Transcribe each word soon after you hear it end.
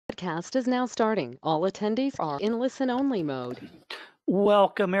broadcast is now starting. All attendees are in listen-only mode.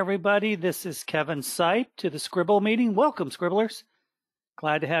 Welcome, everybody. This is Kevin Sipe to the Sqribble meeting. Welcome, Scribblers.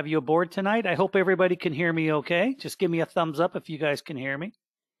 Glad to have you aboard tonight. I hope everybody can hear me okay. Just give me a thumbs up if you guys can hear me.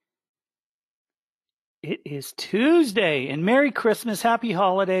 It is Tuesday, and Merry Christmas, Happy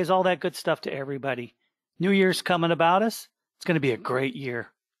Holidays, all that good stuff to everybody. New Year's coming about us. It's going to be a great year,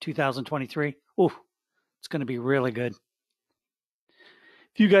 2023. Ooh, it's going to be really good.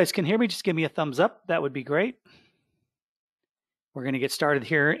 If you guys can hear me, just give me a thumbs up. That would be great. We're going to get started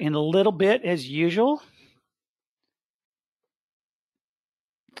here in a little bit as usual.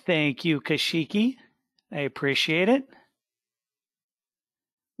 Thank you, Kashiki. I appreciate it.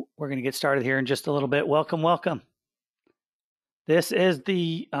 We're going to get started here in just a little bit. Welcome, welcome. This is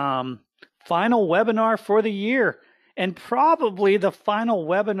the final webinar for the year and probably the final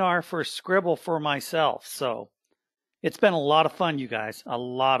webinar for Sqribble for myself. So it's been a lot of fun, you guys, a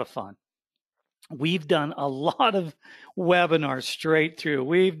lot of fun. We've done a lot of webinars straight through.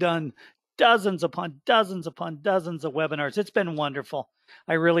 We've done dozens upon dozens upon dozens of webinars. It's been wonderful.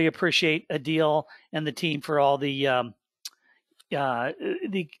 I really appreciate Adil and the team for all they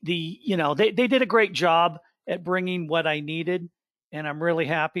did a great job at bringing what I needed, and I'm really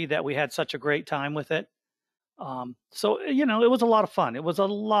happy that we had such a great time with it. It was a lot of fun. It was a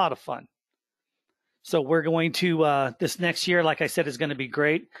lot of fun. So we're going to, this next year, like I said, is going to be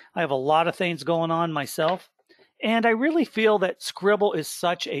great. I have a lot of things going on myself. And I really feel that Sqribble is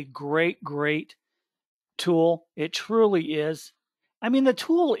such a great, great tool. It truly is. I mean, the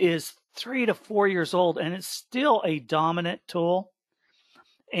tool is 3 to 4 years old, and it's still a dominant tool.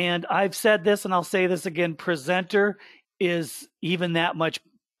 And I've said this, and I'll say this again, Presenter is even that much.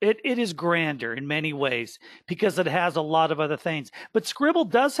 It is grander in many ways because it has a lot of other things. But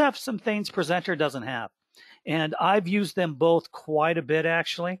Sqribble does have some things Presenter doesn't have. And I've used them both quite a bit,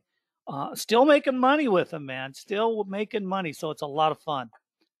 actually. Still making money with them, man. Still making money. So it's a lot of fun.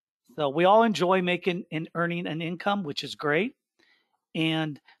 So we all enjoy making and earning an income, which is great.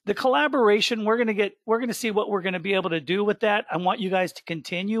 And the collaboration, we're going to see what we're going to be able to do with that. I want you guys to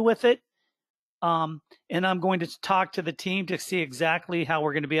continue with it. And I'm going to talk to the team to see exactly how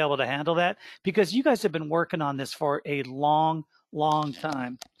we're going to be able to handle that, because you guys have been working on this for a long, long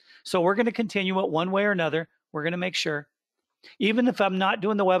time. So we're going to continue it one way or another. We're going to make sure, even if I'm not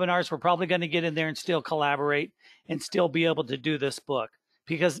doing the webinars, we're probably going to get in there and still collaborate and still be able to do this book,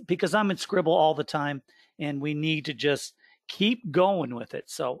 because I'm in Sqribble all the time, and we need to just keep going with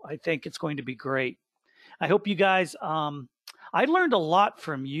it. So I think it's going to be great. I hope you guys, I learned a lot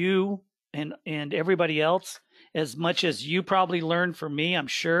from you and everybody else, as much as you probably learned from me, I'm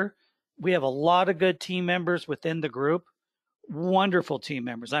sure. We have a lot of good team members within the group, wonderful team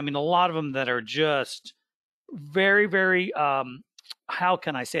members. I mean, a lot of them that are just very, very, how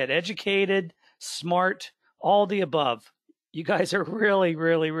can I say it, educated, smart, all the above. You guys are really,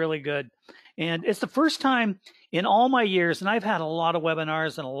 really, really good. And it's the first time in all my years, and I've had a lot of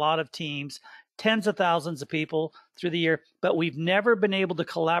webinars and a lot of teams, tens of thousands of people through the year, but we've never been able to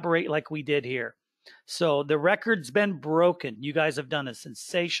collaborate like we did here. So the record's been broken. You guys have done a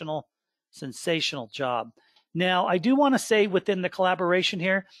sensational, sensational job. Now, I do want to say within the collaboration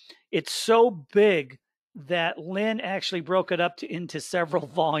here, it's so big that Lynn actually broke it up into several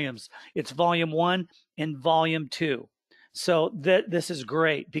volumes. It's volume 1 and volume 2. So this is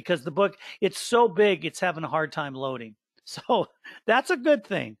great, because the book, it's so big, it's having a hard time loading. So that's a good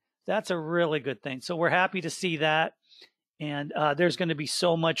thing. That's a really good thing. So we're happy to see that. And there's going to be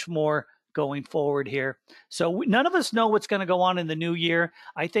so much more going forward here. So none of us know what's going to go on in the new year.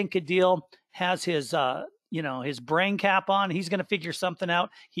 I think Adil has his, his brain cap on. He's going to figure something out.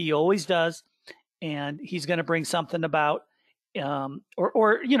 He always does. And he's going to bring something about,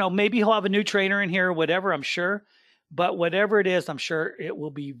 maybe he'll have a new trainer in here or whatever, I'm sure. But whatever it is, I'm sure it will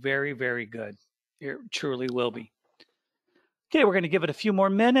be very, very good. It truly will be. Okay, we're going to give it a few more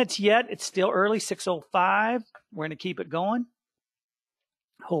minutes yet. It's still early, 6:05. We're going to keep it going.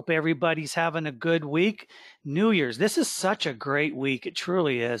 Hope everybody's having a good week. New Year's. This is such a great week. It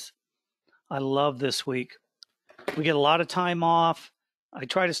truly is. I love this week. We get a lot of time off. I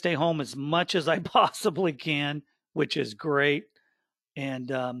try to stay home as much as I possibly can, which is great.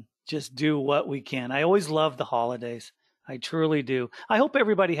 And just do what we can. I always love the holidays. I truly do. I hope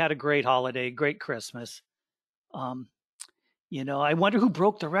everybody had a great holiday, great Christmas. I wonder who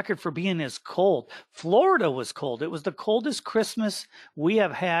broke the record for being as cold. Florida was cold. It was the coldest Christmas we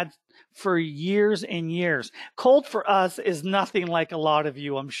have had for years and years. Cold for us is nothing like a lot of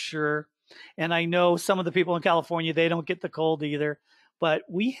you, I'm sure. And I know some of the people in California, they don't get the cold either. But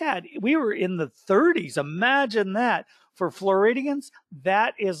we were in the 30s. Imagine that. For Floridians,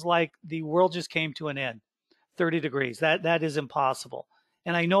 that is like the world just came to an end. 30 degrees. That is impossible.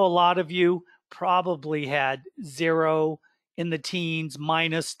 And I know a lot of you probably had 0 in the teens,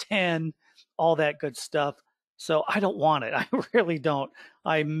 -10, all that good stuff. So I don't want it. I really don't.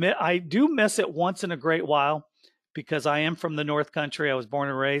 I do miss it once in a great while because I am from the North Country. I was born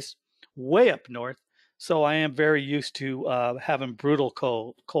and raised way up north. So I am very used to having brutal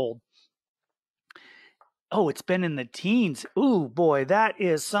cold. Oh, it's been in the teens. Ooh, boy, that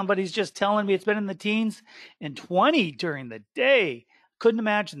is somebody's just telling me it's been in the teens and 20 during the day. Couldn't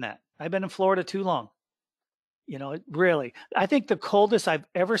imagine that. I've been in Florida too long. You know, really. I think the coldest I've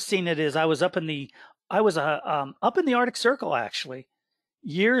ever seen it is I was up in the up in the Arctic Circle actually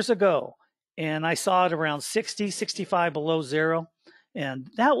years ago, and I saw it around 60, 65 below zero, and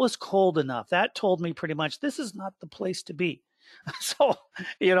that was cold enough. That told me pretty much this is not the place to be. So,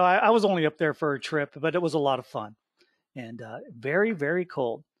 you know, I was only up there for a trip, but it was a lot of fun and very, very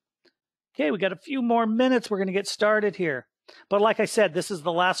cold. Okay, we got a few more minutes. We're going to get started here. But like I said, this is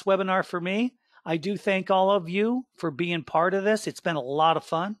the last webinar for me. I do thank all of you for being part of this. It's been a lot of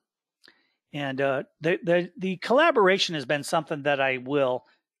fun. And the collaboration has been something that I will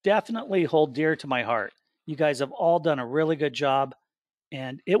definitely hold dear to my heart. You guys have all done a really good job,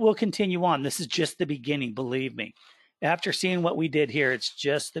 and it will continue on. This is just the beginning, believe me. After seeing what we did here, it's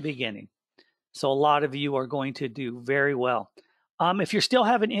just the beginning. So a lot of you are going to do very well. If you're still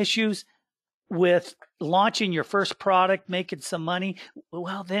having issues with launching your first product, making some money,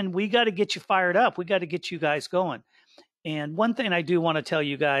 well, then we got to get you fired up. We got to get you guys going. And one thing I do want to tell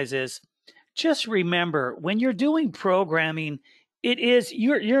you guys is just remember when you're doing programming, it is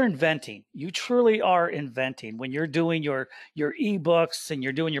you're inventing. You truly are inventing when you're doing your ebooks and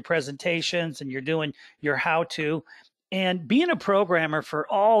you're doing your presentations and you're doing your how-to. And being a programmer for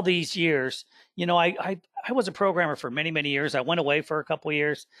all these years, you know, I was a programmer for many, many years. I went away for a couple of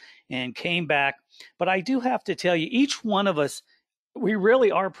years and came back. But I do have to tell you, each one of us, we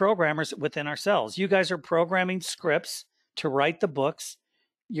really are programmers within ourselves. You guys are programming scripts to write the books.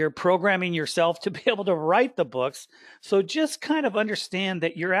 You're programming yourself to be able to write the books. So just kind of understand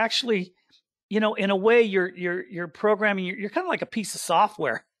that you're actually, you know, in a way, you're programming. You're kind of like a piece of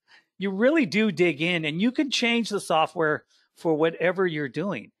software. You really do dig in, and you can change the software for whatever you're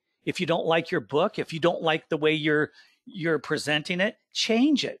doing. If you don't like your book, if you don't like the way you're presenting it,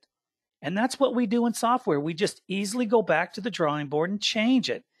 change it. And that's what we do in software. We just easily go back to the drawing board and change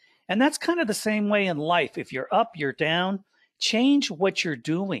it. And that's kind of the same way in life. If you're up, you're down, change what you're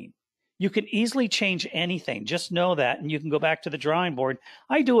doing. You can easily change anything. Just know that, and you can go back to the drawing board.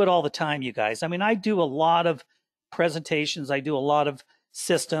 I do it all the time, you guys. I mean, I do a lot of presentations. I do a lot of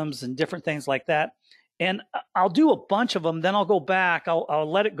systems and different things like that. And I'll do a bunch of them. Then I'll go back.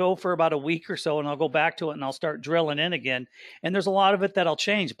 I'll let it go for about a week or so, and I'll go back to it and I'll start drilling in again. And there's a lot of it that I'll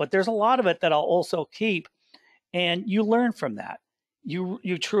change, but there's a lot of it that I'll also keep. And you learn from that.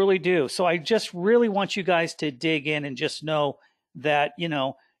 You truly do. So I just really want you guys to dig in and just know that, you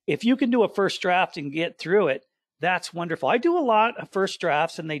know, if you can do a first draft and get through it, that's wonderful. I do a lot of first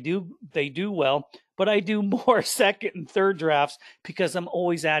drafts and they do well, but I do more second and third drafts because I'm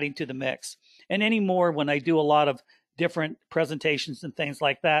always adding to the mix. And anymore, when I do a lot of different presentations and things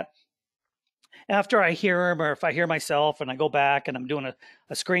like that, after I hear them, or if I hear myself and I go back and I'm doing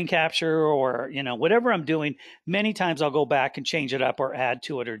a screen capture or, you know, whatever I'm doing, many times I'll go back and change it up or add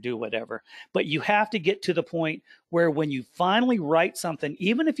to it or do whatever. But you have to get to the point where when you finally write something,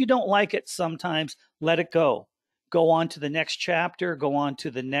 even if you don't like it sometimes, let it go. Go on to the next chapter, go on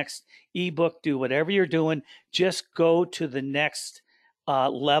to the next ebook, do whatever you're doing. Just go to the next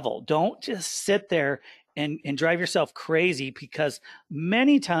level. Don't just sit there and drive yourself crazy, because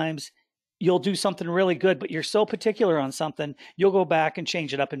many times you'll do something really good, but you're so particular on something, you'll go back and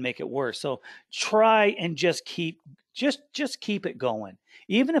change it up and make it worse. So try and just keep it going.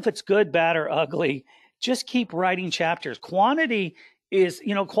 Even if it's good, bad, or ugly, just keep writing chapters. Quality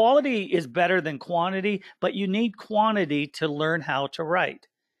is better than quantity, but you need quantity to learn how to write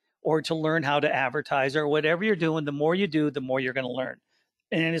or to learn how to advertise or whatever you're doing. The more you do, the more you're going to learn.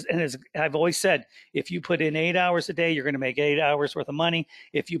 And as I've always said, if you put in 8 hours a day, you're going to make 8 hours worth of money.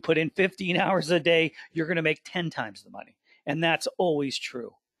 If you put in 15 hours a day, you're going to make 10 times the money. And that's always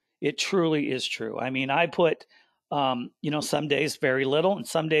true. It truly is true. I mean, I put, some days very little, and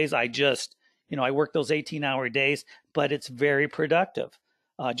some days I just, I work those 18-hour days, but it's very productive.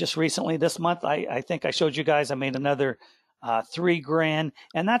 Just recently this month, I think I showed you guys, I made another $3,000,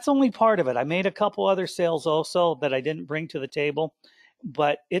 and that's only part of it. I made a couple other sales also that I didn't bring to the table,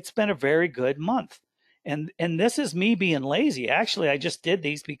 but it's been a very good month. And this is me being lazy. Actually, I just did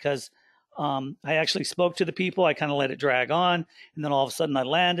these because I actually spoke to the people. I kind of let it drag on, and then all of a sudden I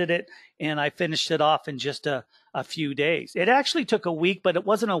landed it, and I finished it off in just a few days. It actually took a week, but it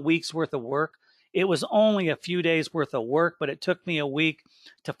wasn't a week's worth of work. It was only a few days worth of work, but it took me a week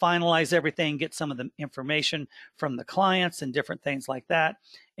to finalize everything, get some of the information from the clients and different things like that.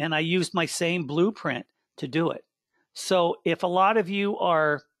 And I used my same blueprint to do it. So if a lot of you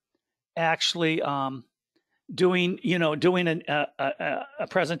are actually doing a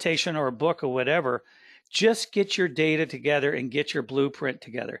presentation or a book or whatever, just get your data together and get your blueprint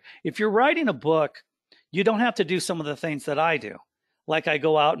together. If you're writing a book, you don't have to do some of the things that I do. Like I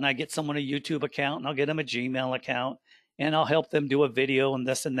go out and I get someone a YouTube account and I'll get them a Gmail account and I'll help them do a video and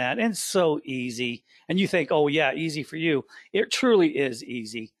this and that. And it's so easy. And you think, oh yeah, easy for you. It truly is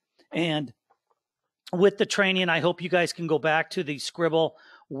easy. And with the training, I hope you guys can go back to the Sqribble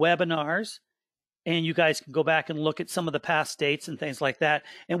webinars and you guys can go back and look at some of the past dates and things like that.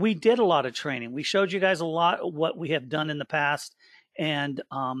 And we did a lot of training. We showed you guys a lot of what we have done in the past, and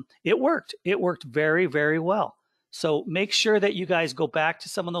it worked. It worked very, very well. So make sure that you guys go back to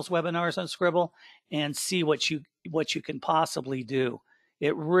some of those webinars on Sqribble and see what you can possibly do.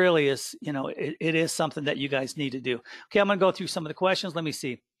 It really is, it is something that you guys need to do. Okay, I'm going to go through some of the questions. Let me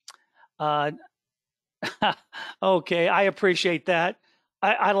see. Okay, I appreciate that.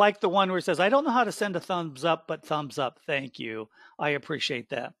 I like the one where it says, I don't know how to send a thumbs up, but thumbs up. Thank you. I appreciate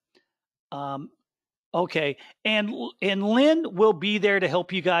that. Okay. And Lynn will be there to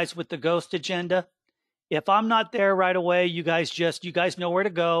help you guys with the ghost agenda. If I'm not there right away, you guys know where to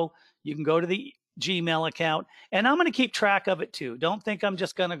go. You can go to the Gmail account, and I'm going to keep track of it too. Don't think I'm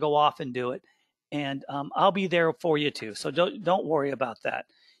just going to go off and do it. And I'll be there for you too. So don't worry about that.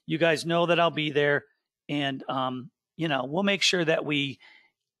 You guys know that I'll be there, and we'll make sure that we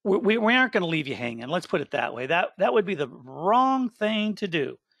aren't going to leave you hanging. Let's put it that way. That would be the wrong thing to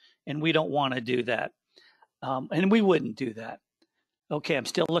do, and we don't want to do that. And we wouldn't do that. Okay, I'm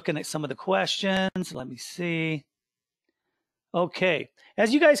still looking at some of the questions. Let me see. Okay,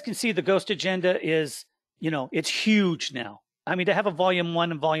 as you guys can see, the ghost agenda is, it's huge now. I mean, to have a volume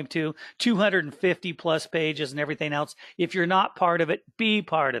 1 and volume 2, 250 plus pages and everything else. If you're not part of it, be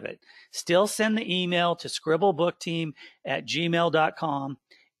part of it. Still send the email to sqribblebookteam@gmail.com.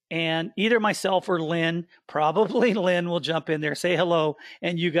 And either myself or Lynn, probably Lynn, will jump in there, say hello,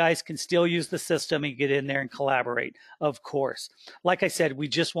 and you guys can still use the system and get in there and collaborate, of course. Like I said, we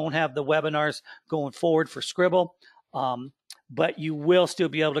just won't have the webinars going forward for Sqribble, but you will still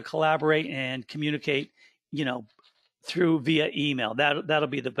be able to collaborate and communicate, through via email. That'll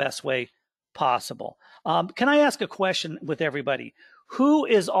be the best way possible. Can I ask a question with everybody? Who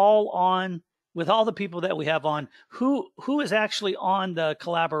is all on? With all the people that we have on, who is actually on the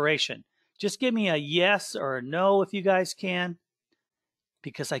collaboration? Just give me a yes or a no if you guys can,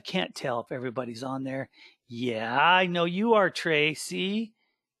 because I can't tell if everybody's on there. Yeah, I know you are, Tracy.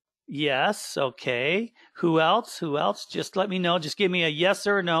 Yes, okay. Who else? Who else? Just let me know. Just give me a yes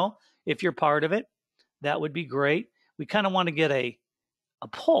or a no if you're part of it. That would be great. We kind of want to get a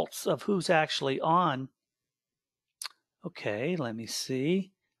pulse of who's actually on. Okay, let me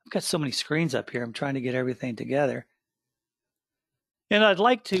see. I've got so many screens up here. I'm trying to get everything together. And I'd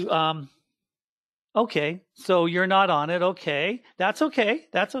like to, okay, so you're not on it. Okay, that's okay.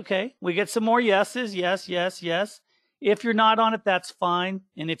 That's okay. We get some more yeses. Yes, yes, yes. If you're not on it, that's fine.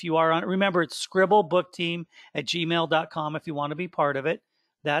 And if you are on it, remember it's sqribblebookteam@gmail.com if you want to be part of it.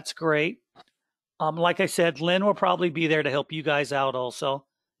 That's great. Like I said, Lynn will probably be there to help you guys out also.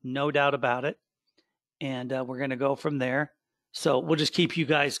 No doubt about it. And we're going to go from there. So we'll just keep you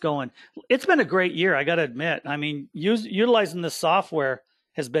guys going. It's been a great year, I got to admit. I mean, utilizing this software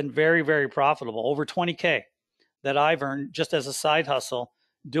has been very, very profitable. Over 20K that I've earned just as a side hustle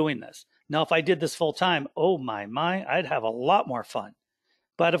doing this. Now, if I did this full time, oh my, I'd have a lot more fun.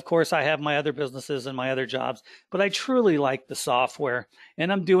 But of course, I have my other businesses and my other jobs. But I truly like the software. And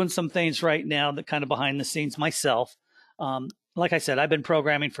I'm doing some things right now that kind of behind the scenes myself. Like I said, I've been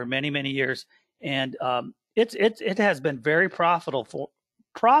programming for many, many years. And it has been very profitable for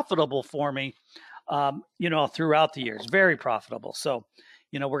me, throughout the years, very profitable. So,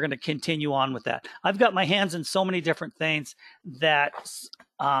 we're going to continue on with that. I've got my hands in so many different things that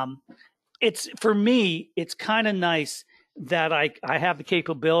for me, it's kind of nice that I have the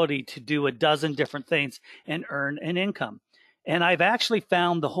capability to do a dozen different things and earn an income. And I've actually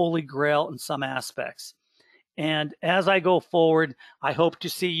found the holy grail in some aspects. And as I go forward, I hope to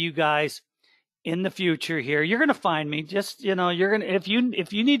see you guys in the future here. You're going to find me. Just, you're going to, if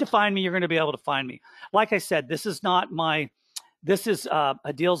you need to find me, you're going to be able to find me. Like I said, this is a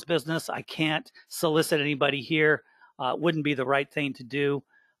deals business. I can't solicit anybody here. It wouldn't be the right thing to do.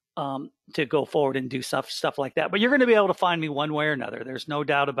 to go forward and do stuff like that. But you're going to be able to find me one way or another. There's no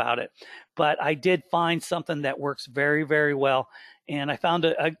doubt about it. But I did find something that works very, very well. And I found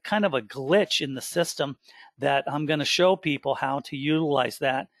a kind of a glitch in the system that I'm going to show people how to utilize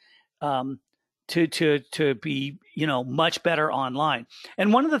that um, to be, much better online.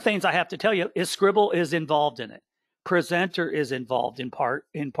 And one of the things I have to tell you is Sqribble is involved in it. Presenter is involved in part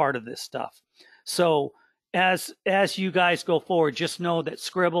of this stuff. So as you guys go forward, just know that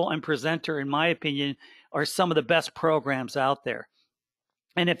Sqribble and Presenter, in my opinion, are some of the best programs out there.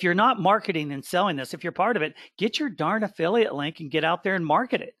 And if you're not marketing and selling this, if you're part of it, get your darn affiliate link and get out there and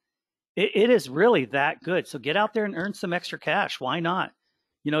market it. It is really that good. So get out there and earn some extra cash. Why not?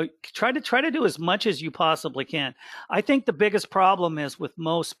 Try to do as much as you possibly can. I think the biggest problem is with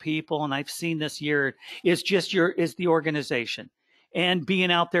most people, and I've seen this year, is the organization and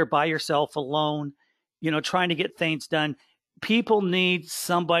being out there by yourself alone, trying to get things done. People need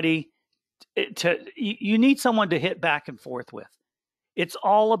somebody you need someone to hit back and forth with. It's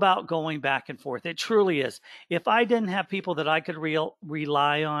all about going back and forth. It truly is. If I didn't have people that I could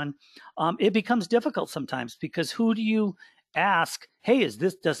rely on, it becomes difficult sometimes, because who do you ask? Hey,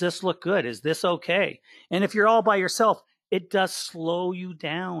 does this look good? Is this okay? And if you're all by yourself, it does slow you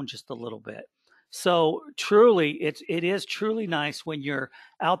down just a little bit. So truly, it is truly nice when you're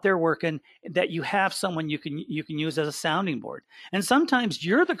out there working that you have someone you can use as a sounding board. And sometimes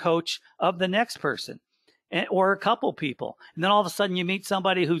you're the coach of the next person, or a couple people. And then all of a sudden you meet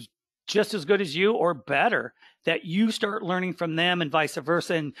somebody who's just as good as you or better, that you start learning from them, and vice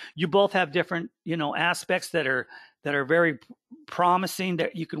versa. And you both have different, aspects that are very promising,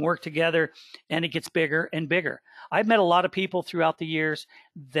 that you can work together, and it gets bigger and bigger. I've met a lot of people throughout the years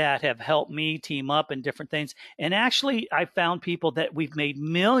that have helped me team up in different things. And actually, I found people that we've made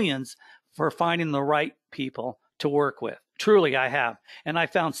millions for finding the right people to work with. Truly, I have. And I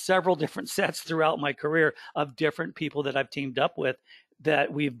found several different sets throughout my career of different people that I've teamed up with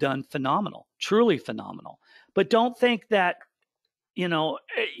that we've done phenomenal, truly phenomenal. But don't think that,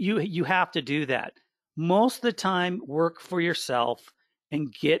 you have to do that. Most of the time, work for yourself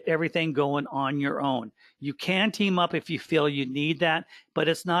and get everything going on your own. You can team up if you feel you need that, but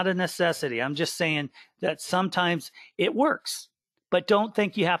it's not a necessity. I'm just saying that sometimes it works. But don't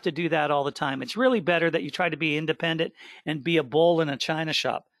think you have to do that all the time. It's really better that you try to be independent and be a bull in a china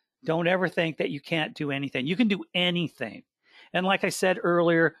shop. Don't ever think that you can't do anything. You can do anything. And like I said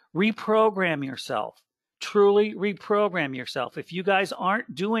earlier, reprogram yourself. Truly reprogram yourself. If you guys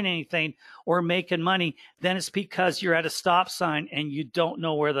aren't doing anything or making money, then it's because you're at a stop sign and you don't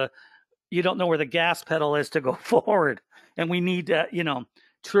know where the gas pedal is to go forward. And we need to,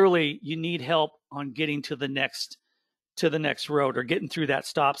 truly, you need help on getting to the next road, or getting through that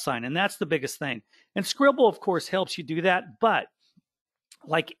stop sign. And that's the biggest thing. And Sqribble, of course, helps you do that. But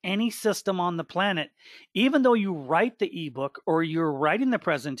like any system on the planet, even though you write the ebook or you're writing the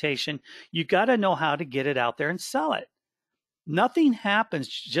presentation, you got to know how to get it out there and sell it. Nothing happens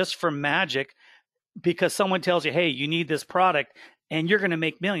just from magic because someone tells you, hey, you need this product and you're going to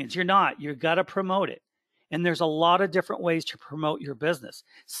make millions. You're not. You got to promote it. And there's a lot of different ways to promote your business.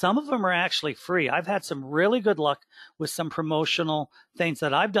 Some of them are actually free. I've had some really good luck with some promotional things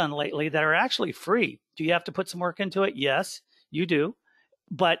that I've done lately that are actually free. Do you have to put some work into it? Yes, you do.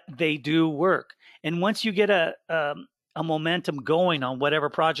 But they do work. And once you get a momentum going on whatever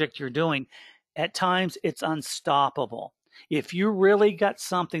project you're doing, at times it's unstoppable. If you really got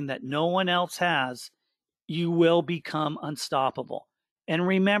something that no one else has, you will become unstoppable. And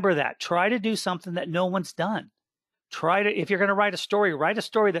remember that. Try to do something that no one's done. If you're going to write a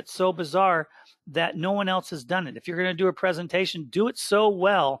story that's so bizarre that no one else has done it. If you're going to do a presentation, do it so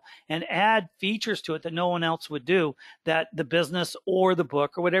well and add features to it that no one else would do, that the business or the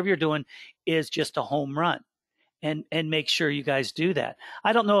book or whatever you're doing is just a home run. And make sure you guys do that.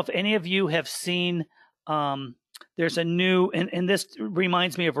 I don't know if any of you have seen, there's a new, and this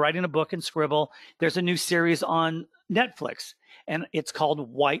reminds me of writing a book in Sqribble. There's a new series on Netflix, and it's called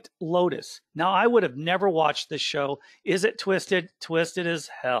White Lotus. Now, I would have never watched this show. Is it twisted? Twisted as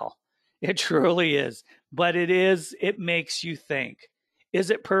hell. It truly is. But it makes you think. Is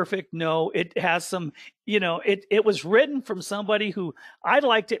it perfect? No. It has some, it was written from somebody who, I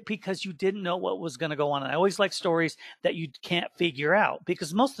liked it because you didn't know what was going to go on. And I always like stories that you can't figure out,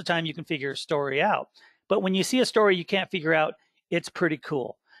 because most of the time you can figure a story out. But when you see a story you can't figure out, it's pretty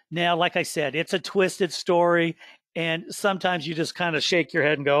cool. Now, like I said, it's a twisted story, and sometimes you just kind of shake your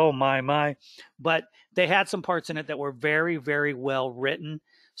head and go, oh, my. But they had some parts in it that were very, very well written.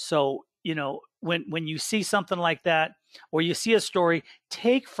 So, when you see something like that, or you see a story,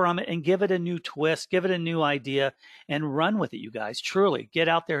 take from it and give it a new twist, give it a new idea, and run with it. You guys, truly get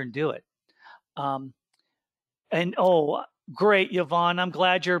out there and do it. Um, and oh, great, Yvonne. I'm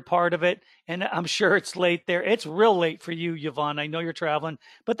glad you're part of it. And I'm sure it's late there. It's real late for you, Yvonne. I know you're traveling,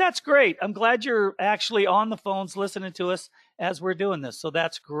 but that's great. I'm glad you're actually on the phones listening to us as we're doing this. So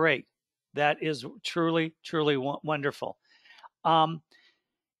that's great. That is truly, truly wonderful. Um,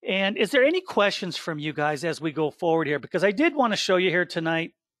 and is there any questions from you guys as we go forward here? Because I did want to show you here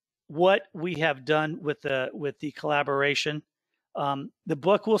tonight what we have done with the collaboration. The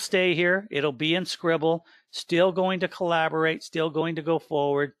book will stay here. It'll be in Sqribble, still going to collaborate, still going to go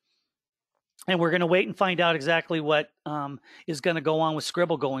forward. And we're going to wait and find out exactly what is going to go on with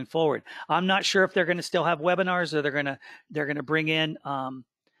Sqribble going forward. I'm not sure if they're going to still have webinars, or they're going to bring in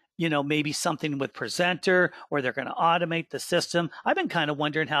maybe something with presenter, or they're going to automate the system. I've been kind of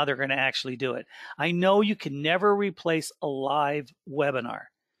wondering how they're going to actually do it. I know you can never replace a live webinar.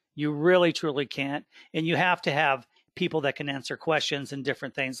 You really, truly can't. And you have to have people that can answer questions and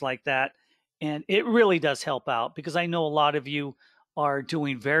different things like that. And it really does help out, because I know a lot of you are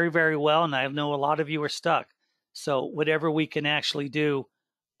doing very, very well, and I know a lot of you are stuck. So whatever we can actually do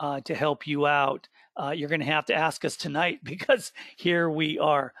to help you out, you're going to have to ask us tonight, because here we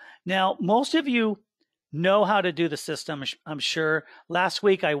are. Now, most of you know how to do the system, I'm sure. Last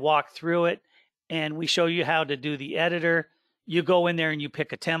week I walked through it, and we show you how to do the editor. You go in there and you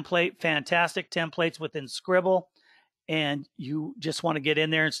pick a template, fantastic templates within Sqribble, and you just want to get in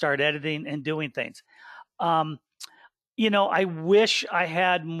there and start editing and doing things. I wish I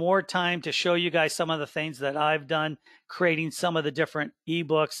had more time to show you guys some of the things that I've done, creating some of the different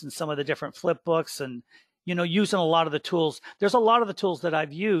ebooks and some of the different flip books, and, using a lot of the tools. There's a lot of the tools that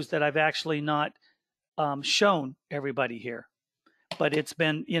I've used that I've actually not shown everybody here. But it's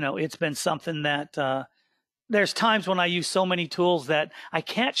been something that there's times when I use so many tools that I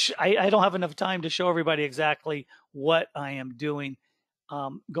can't, I don't have enough time to show everybody exactly what I am doing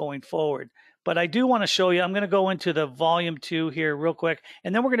going forward. But I do want to show you, I'm going to go into the volume 2 here real quick,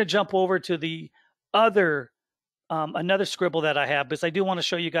 and then we're going to jump over to the other, another Sqribble that I have, because I do want to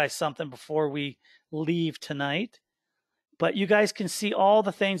show you guys something before we leave tonight. But you guys can see all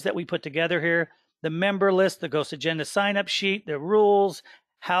the things that we put together here: the member list, the Ghost Agenda sign-up sheet, the rules,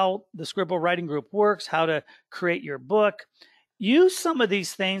 how the Sqribble Writing Group works, how to create your book. Use some of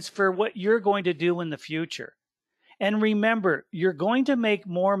these things for what you're going to do in the future. And remember, you're going to make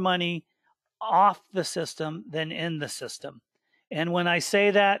more money off the system than in the system. And when I say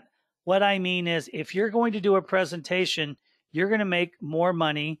that, what I mean is, if you're going to do a presentation, you're going to make more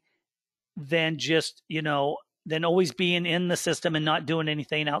money than just, than always being in the system and not doing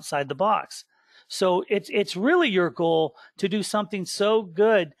anything outside the box. So it's really your goal to do something so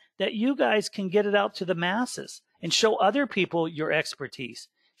good that you guys can get it out to the masses and show other people your expertise.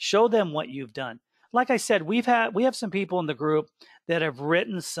 Show them what you've done. Like I said, we have some people in the group that have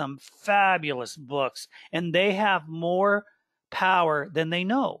written some fabulous books, and they have more power than they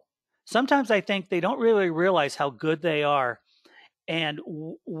know. Sometimes I think they don't really realize how good they are. And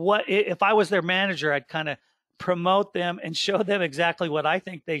what if I was their manager, I'd kind of promote them and show them exactly what I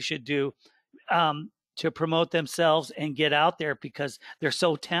think they should do to promote themselves and get out there, because they're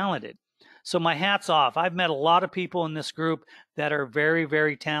so talented. So my hat's off. I've met a lot of people in this group that are very,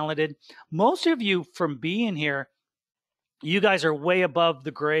 very talented. Most of you, from being here, you guys are way above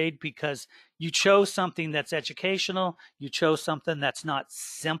the grade, because you chose something that's educational. You chose something that's not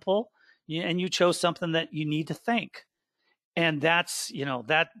simple, and you chose something that you need to think. And that's,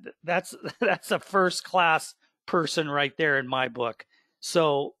 that's a first class person right there in my book.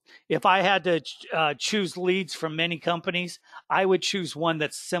 So if I had to choose leads from many companies, I would choose one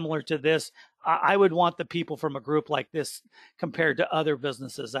that's similar to this. I would want the people from a group like this compared to other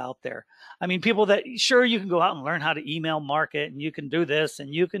businesses out there. I mean, people that, sure, you can go out and learn how to email market, and you can do this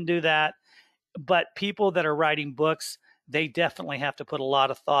and you can do that. But people that are writing books, they definitely have to put a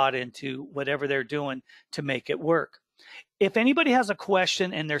lot of thought into whatever they're doing to make it work. If anybody has a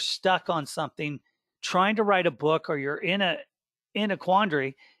question and they're stuck on something, trying to write a book, or you're in a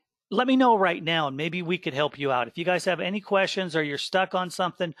quandary, let me know right now, and maybe we could help you out. If you guys have any questions, or you're stuck on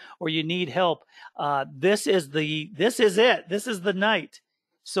something, or you need help, this is it. This is the night.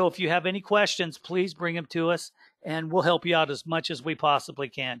 So if you have any questions, please bring them to us, and we'll help you out as much as we possibly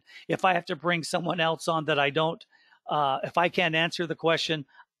can. If I have to bring someone else on that if I can't answer the question,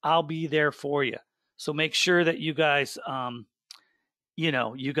 I'll be there for you. So make sure that you guys,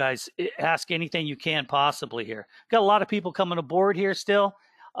 you guys ask anything you can possibly here. Got a lot of people coming aboard here still.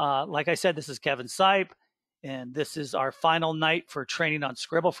 Like I said, this is Kevin Sipe. And this is our final night for training on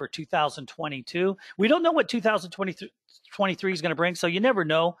Sqribble for 2022. We don't know what 2023 is going to bring, so you never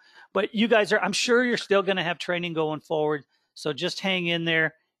know. But you guys I'm sure you're still going to have training going forward. So just hang in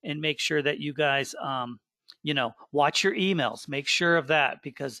there and make sure that you guys, watch your emails. Make sure of that,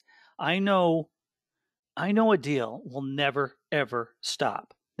 because I know a deal will never, ever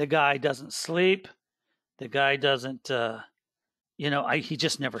stop. The guy doesn't sleep. The guy doesn't, he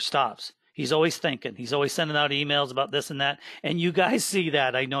just never stops. He's always thinking. He's always sending out emails about this and that. And you guys see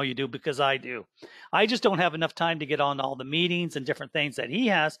that. I know you do, because I do. I just don't have enough time to get on all the meetings and different things that he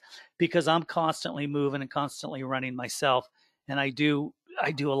has, because I'm constantly moving and constantly running myself. And I do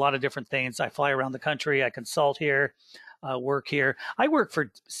a lot of different things. I fly around the country. I consult here, work here. I work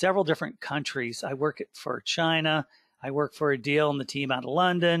for several different countries. I work for China. I work for a deal in the team out of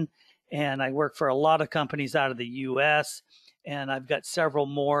London. And I work for a lot of companies out of the US. And I've got several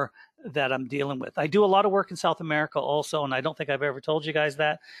more that I'm dealing with. I do a lot of work in South America also, and I don't think I've ever told you guys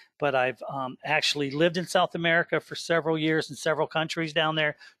that, but I've actually lived in South America for several years in several countries down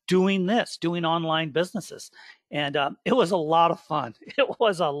there doing online businesses. And it was a lot of fun. It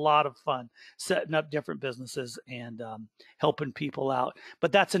was a lot of fun setting up different businesses and helping people out.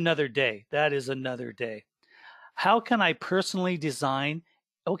 But that's another day. That is another day. How can I personally design?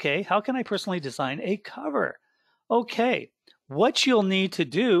 Okay, how can I personally design a cover? Okay, what you'll need to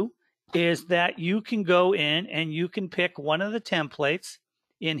do is that you can go in and you can pick one of the templates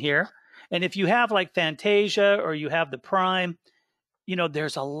in here. And if you have like Fantasia or you have the Prime,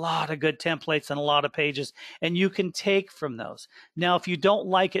 there's a lot of good templates and a lot of pages, and you can take from those. Now, if you don't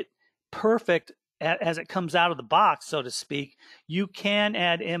like it perfect as it comes out of the box, so to speak, you can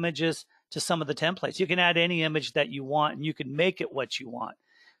add images to some of the templates. You can add any image that you want, and you can make it what you want.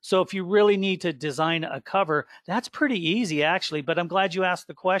 So if you really need to design a cover, that's pretty easy, actually. But I'm glad you asked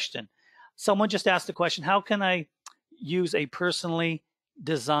the question. Someone just asked the question, how can I use a personally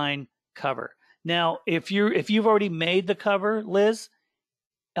designed cover? Now, if you've already made the cover, Liz,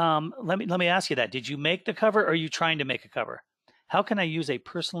 let me ask you that. Did you make the cover, or are you trying to make a cover? How can I use a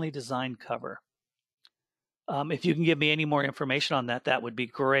personally designed cover? If you can give me any more information on that, that would be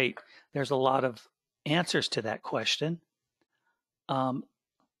great. There's a lot of answers to that question.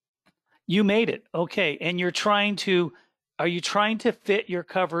 You made it. Okay. And are you trying to fit your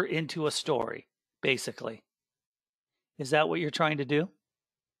cover into a story, basically? Is that what you're trying to do?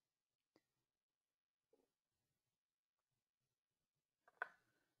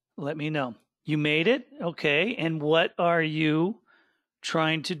 Let me know. You made it? Okay. And what are you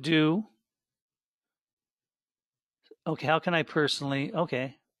trying to do? Okay. How can I personally?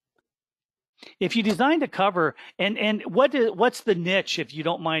 Okay. If you designed a cover, and what's the niche, if you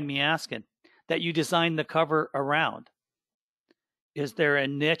don't mind me asking, that you designed the cover around? Is there a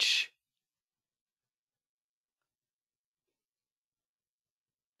niche?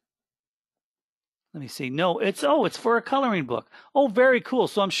 Let me see. No, it's for a coloring book. Oh, very cool.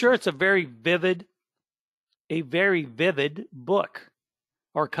 So I'm sure it's a very vivid book,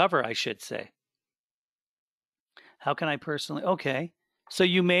 or cover, I should say. How can I personally? Okay. So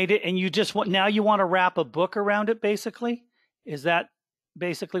you made it, and now you want to wrap a book around it, basically? Is that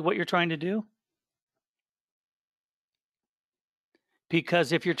basically what you're trying to do?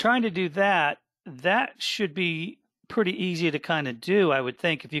 Because if you're trying to do that, that should be pretty easy to kind of do, I would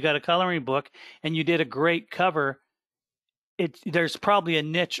think. If you got a coloring book and you did a great cover, there's probably a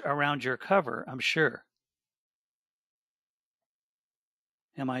niche around your cover, I'm sure.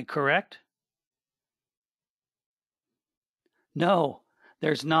 Am I correct? No,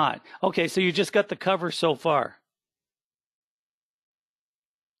 there's not. Okay, so you just got the cover so far.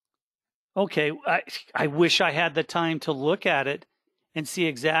 Okay, I wish I had the time to look at it and see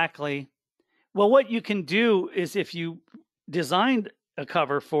exactly. Well, what you can do is, if you designed a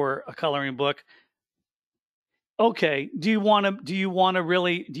cover for a coloring book, okay, do you want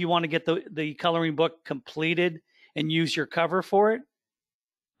to get the coloring book completed and use your cover for it?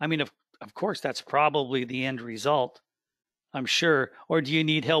 I mean, of course, that's probably the end result, I'm sure. Or do you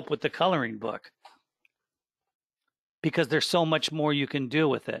need help with the coloring book? Because there's so much more you can do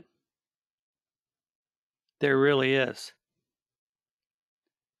with it. There really is.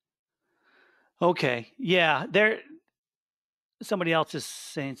 Okay, yeah, somebody else is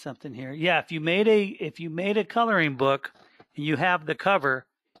saying something here. Yeah, if you made a coloring book and you have the cover,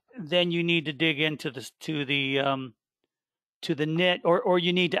 then you need to dig into the knit, or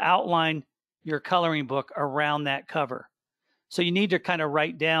you need to outline your coloring book around that cover. So you need to kind of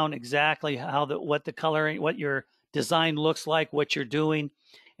write down exactly what your design looks like, what you're doing,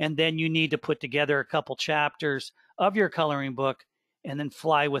 and then you need to put together a couple chapters of your coloring book and then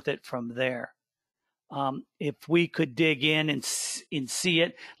fly with it from there. If we could dig in and see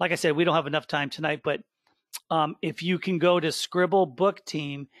it, like I said, we don't have enough time tonight, but if you can go to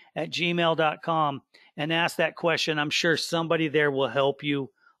sqribblebookteam@gmail.com and ask that question, I'm sure somebody there will help you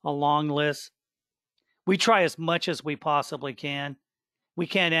along, Liz. We try as much as we possibly can. We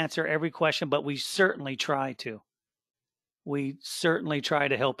can't answer every question, but we certainly try to. We certainly try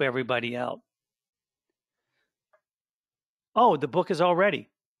to help everybody out. Oh, the book is already.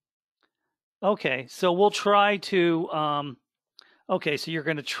 Okay, so we'll try to, okay, so you're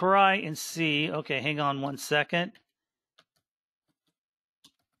going to try and see. Okay, hang on one second.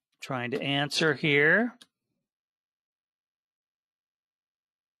 Trying to answer here.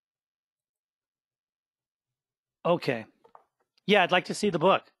 Okay. Yeah, I'd like to see the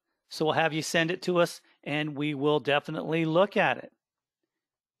book. So we'll have you send it to us and we will definitely look at it.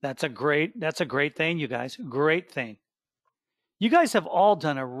 That's a great thing, you guys. Great thing. You guys have all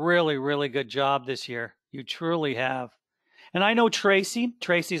done a really, really good job this year. You truly have. And I know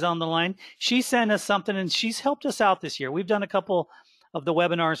Tracy's on the line. She sent us something and she's helped us out this year. We've done a couple of the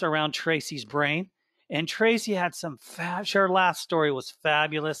webinars around Tracy's brain. And Tracy had some her last story was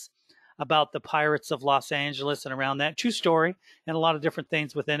fabulous about the Pirates of Los Angeles and around that. True story and a lot of different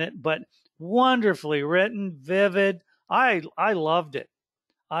things within it, but wonderfully written, vivid. I loved it.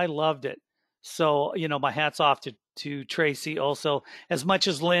 I loved it. So, you know, my hat's off to Tracy also. As much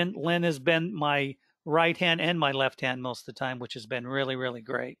as Lynn has been my right hand and my left hand most of the time, which has been really, really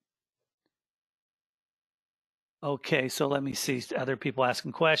great. Okay, so let me see other people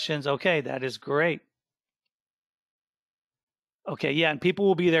asking questions. Okay, that is great. Okay, yeah, and people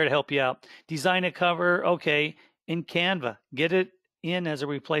will be there to help you out. Design a cover, okay, in Canva. Get it in as a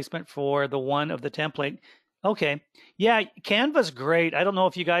replacement for the one of the template. Okay, yeah, Canva's great. I don't know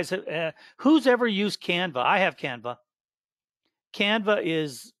if you guys have, who's ever used Canva? I have Canva. Canva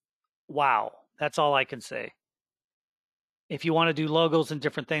is, wow, that's all I can say. If you want to do logos and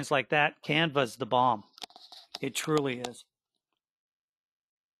different things like that, Canva's the bomb. It truly is.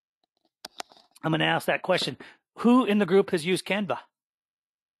 I'm going to ask that question. Who in the group has used Canva?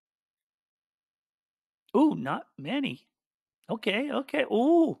 Ooh, not many. Okay, okay.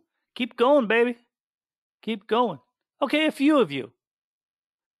 Ooh, keep going, baby. Keep going. Okay, a few of you.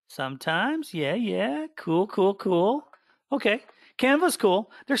 Sometimes, yeah. Cool. Okay, Canva's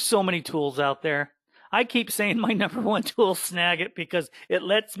cool. There's so many tools out there. I keep saying my number one tool, Snagit, because it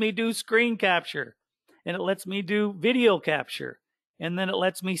lets me do screen capture, and it lets me do video capture, and then it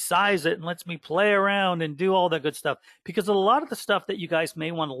lets me size it and lets me play around and do all that good stuff. Because a lot of the stuff that you guys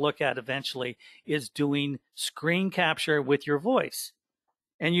may want to look at eventually is doing screen capture with your voice.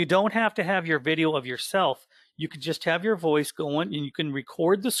 And you don't have to have your video of yourself. You can just have your voice going and you can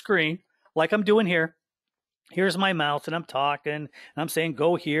record the screen like I'm doing here. Here's my mouth and I'm talking and I'm saying,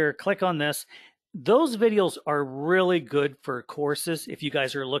 go here, click on this. Those videos are really good for courses if you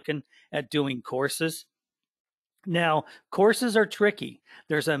guys are looking at doing courses. Now, courses are tricky.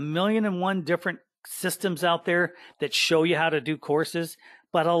 There's a million and one different systems out there that show you how to do courses,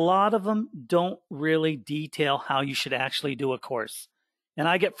 but a lot of them don't really detail how you should actually do a course. And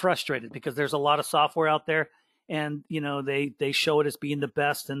I get frustrated because there's a lot of software out there and, you know, they show it as being the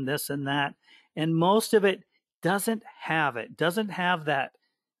best and this and that. And most of it doesn't have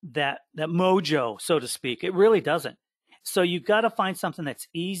that mojo, so to speak. It really doesn't. So you've got to find something that's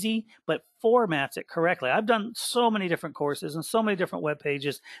easy, but formats it correctly. I've done so many different courses and so many different web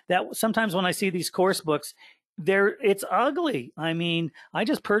pages that sometimes when I see these course books, it's ugly. I mean, I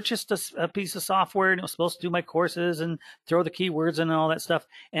just purchased a piece of software and it was supposed to do my courses and throw the keywords in and all that stuff.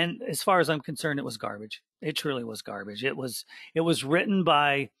 And as far as I'm concerned, it was garbage. It truly was garbage. It was written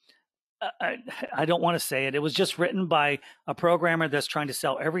by, I don't want to say it. It was just written by a programmer that's trying to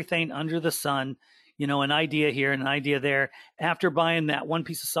sell everything under the sun, you know, an idea here, an idea there. After buying that one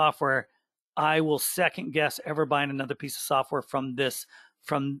piece of software, I will second guess ever buying another piece of software from this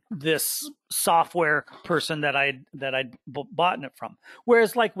software person that I'd bought it from.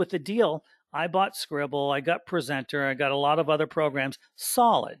 Whereas like with the deal, I bought Sqribble, I got Presenter, I got a lot of other programs,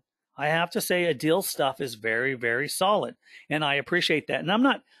 solid. I have to say Adil's stuff is very, very solid. And I appreciate that. And I'm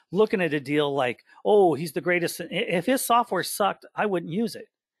not looking at Adil like, oh, he's the greatest. If his software sucked, I wouldn't use it.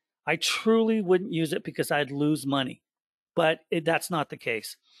 I truly wouldn't use it because I'd lose money. But that's not the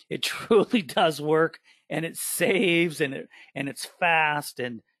case. It truly does work and it saves and it's fast.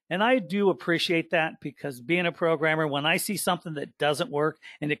 And I do appreciate that because being a programmer, when I see something that doesn't work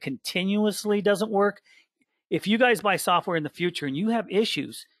and it continuously doesn't work, if you guys buy software in the future and you have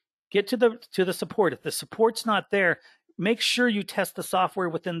issues, get to the support. If the support's not there, make sure you test the software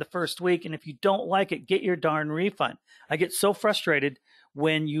within the first week. And if you don't like it, get your darn refund. I get so frustrated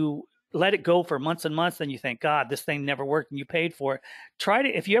when you let it go for months and months, then you think, God, this thing never worked and you paid for it. Try to,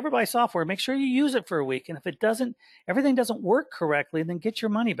 if you ever buy software, make sure you use it for a week. And if everything doesn't work correctly, then get your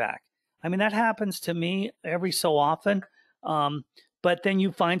money back. I mean, that happens to me every so often. But then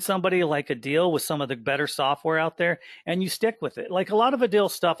you find somebody like Adil with some of the better software out there and you stick with it. Like a lot of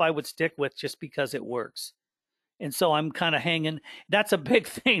Adil stuff I would stick with just because it works. And so I'm kind of hanging. That's a big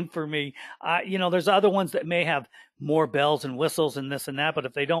thing for me. There's other ones that may have more bells and whistles and this and that, but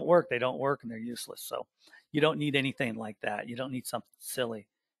if they don't work, they don't work and they're useless. So you don't need anything like that. You don't need something silly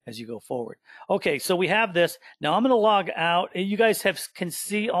as you go forward. Okay, so we have this. Now I'm going to log out. You guys can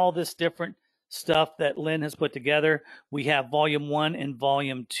see all this different stuff that Lynn has put together. We have volume 1 and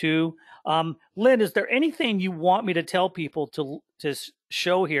volume 2. Lynn, is there anything you want me to tell people to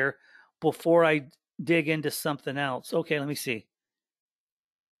show here before I dig into something else? Okay, let me see.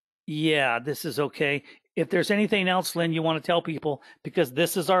 Yeah, this is okay. If there's anything else, Lynn, you want to tell people, because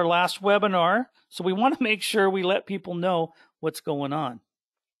this is our last webinar, so we want to make sure we let people know what's going on.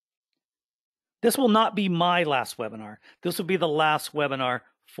 This will not be my last webinar. This will be the last webinar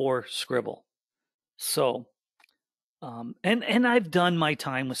for Sqribble. So, and I've done my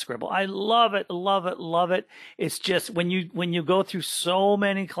time with Sqribble. I love it, love it, love it. It's just when you go through so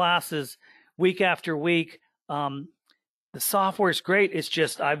many classes week after week, the software is great. It's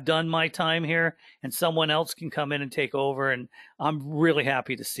just I've done my time here, and someone else can come in and take over, and I'm really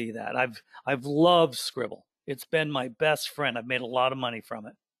happy to see that. I've loved Sqribble. It's been my best friend. I've made a lot of money from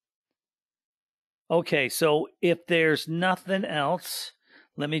it. Okay, so if there's nothing else,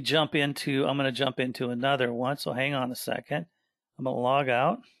 I'm going to jump into another one. So hang on a second. I'm going to log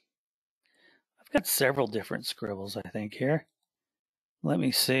out. I've got several different Sqribbles, I think, here. Let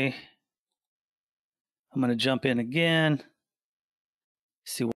me see. I'm going to jump in again,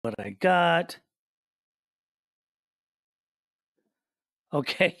 see what I got.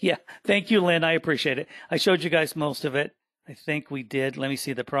 Okay, yeah. Thank you, Lynn. I appreciate it. I showed you guys most of it. I think we did. Let me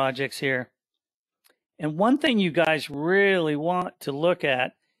see the projects here. And one thing you guys really want to look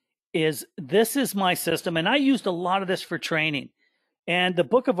at is this is my system, and I used a lot of this for training. And the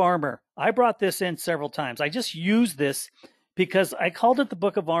Book of Armor, I brought this in several times. I just used this because I called it the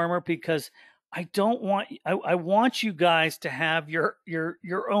Book of Armor because I want you guys to have your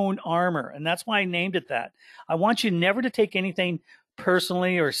own armor, and that's why I named it that. I want you never to take anything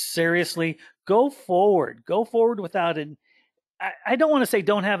personally or seriously. Go forward without an. I don't want to say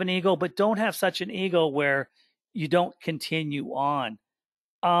don't have an ego, but don't have such an ego where you don't continue on.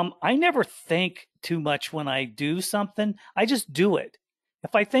 I never think too much when I do something. I just do it.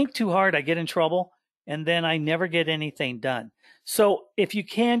 If I think too hard, I get in trouble, and then I never get anything done. So if you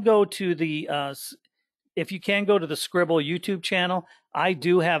can go to the Sqribble YouTube channel, I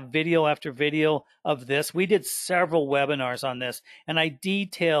do have video after video of this. We did several webinars on this, and I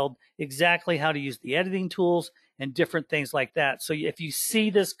detailed exactly how to use the editing tools and different things like that. So if you see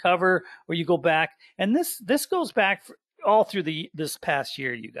this cover or you go back, and this goes back all through this past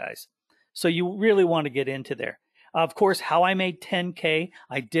year, you guys. So you really want to get into there. Of course, how I made 10K.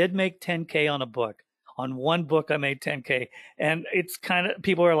 I did make 10K on a book. On one book, I made 10K. And it's kind of,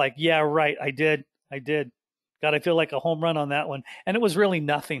 people are like, yeah, right, I did. God, I feel like a home run on that one. And it was really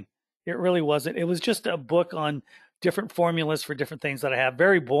nothing. It really wasn't. It was just a book on different formulas for different things that I have.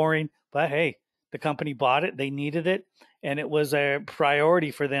 Very boring, but hey, the company bought it. They needed it. And it was a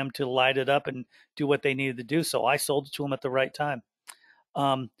priority for them to light it up and do what they needed to do. So I sold it to them at the right time.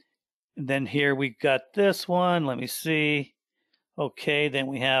 And then here we got this one. Let me see. Okay, then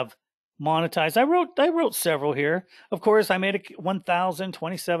we have monetize. I wrote several here. Of course, I made a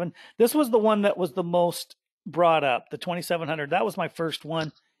 1,027. This was the one that was the most brought up, the 2,700. That was my first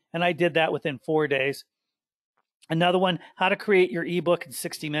one, and I did that within 4 days. Another one, how to create your ebook in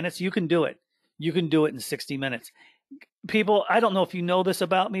 60 minutes. You can do it. You can do it in 60 minutes. People, I don't know if you know this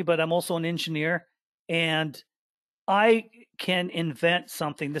about me, but I'm also an engineer, and I can invent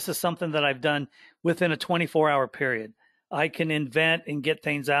something. This is something that I've done within a 24-hour period. I can invent and get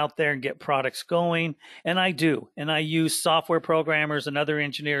things out there and get products going, and I do. And I use software programmers and other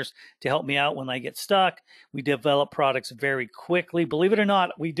engineers to help me out when I get stuck. We develop products very quickly. Believe it or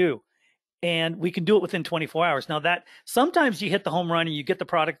not, we do. And we can do it within 24 hours. Now that sometimes you hit the home run and you get the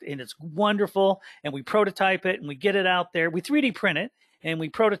product and it's wonderful, and we prototype it and we get it out there. We 3D print it and we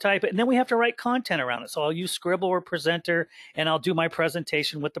prototype it, and then we have to write content around it. So I'll use Sqribble or Presenter, and I'll do my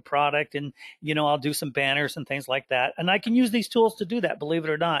presentation with the product, and I'll do some banners and things like that. And I can use these tools to do that, believe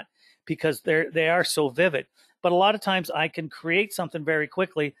it or not, because they are so vivid. But a lot of times I can create something very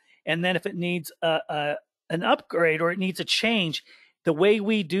quickly, and then if it needs an upgrade or it needs a change, the way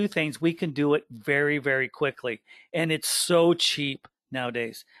we do things, we can do it very, very quickly. And it's so cheap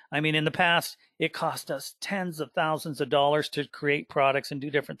nowadays. I mean, in the past, it cost us tens of thousands of dollars to create products and do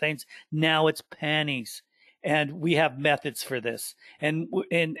different things. Now it's pennies, and we have methods for this, and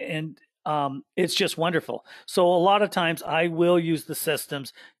it's just wonderful. So a lot of times I will use the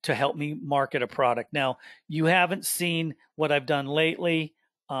systems to help me market a product. Now, you haven't seen what I've done lately.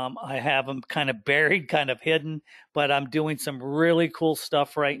 I have them kind of buried, kind of hidden, but I'm doing some really cool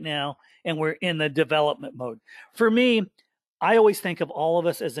stuff right now, and we're in the development mode. For me, I always think of all of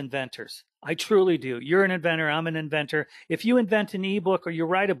us as inventors. I truly do. You're an inventor. I'm an inventor. If you invent an ebook or you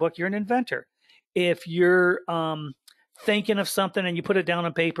write a book, you're an inventor. If you're thinking of something and you put it down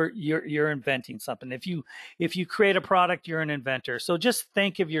on paper, you're inventing something. If you create a product, you're an inventor. So just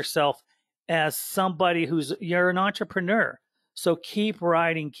think of yourself as somebody you're an entrepreneur. So keep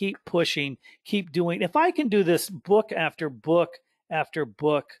writing, keep pushing, keep doing. If I can do this book after book after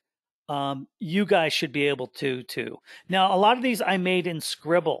book, you guys should be able to too. Now, a lot of these I made in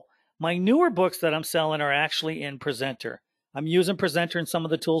Sqribble. My newer books that I'm selling are actually in Presenter. I'm using Presenter and some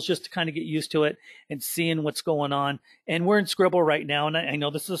of the tools just to kind of get used to it and seeing what's going on. And we're in Sqribble right now. And I know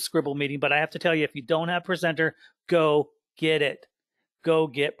this is a Sqribble meeting, but I have to tell you, if you don't have Presenter, go get it. Go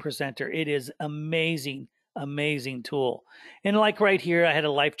get Presenter. It is amazing, amazing tool. And like right here, I had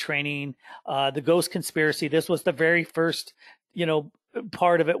a life training, the Ghost Conspiracy. This was the very first,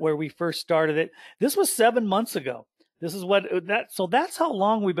 part of it where we first started it. This was 7 months ago. This is so that's how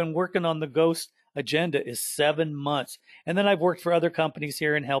long we've been working on the Ghost agenda, is 7 months. And then I've worked for other companies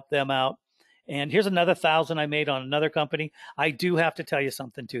here and helped them out. And here's another 1,000 I made on another company. I do have to tell you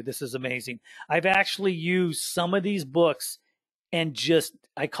something too. This is amazing. I've actually used some of these books and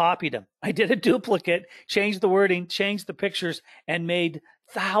I copied them. I did a duplicate, changed the wording, changed the pictures, and made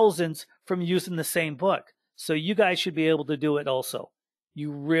thousands from using the same book. So you guys should be able to do it also.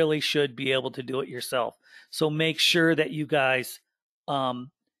 You really should be able to do it yourself. So make sure that you guys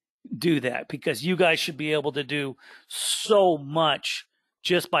do that, because you guys should be able to do so much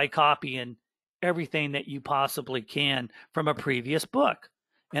just by copying everything that you possibly can from a previous book.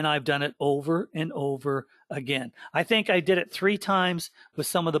 And I've done it over and over again. I think I did it 3 times with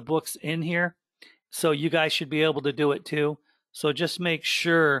some of the books in here. So you guys should be able to do it too. So just make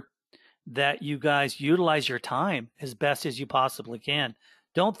sure that you guys utilize your time as best as you possibly can.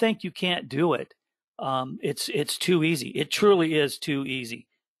 Don't think you can't do it. It's too easy. It truly is too easy.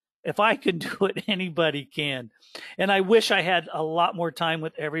 If I can do it, anybody can. And I wish I had a lot more time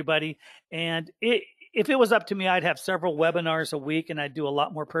with everybody. And if it was up to me, I'd have several webinars a week, and I'd do a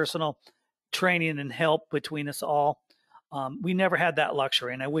lot more personal training and help between us all. We never had that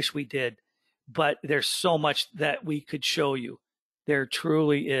luxury, and I wish we did. But there's so much that we could show you. There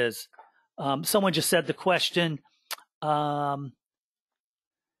truly is. Someone just said the question,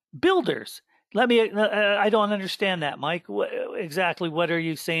 builders. I don't understand that, Mike. Exactly what are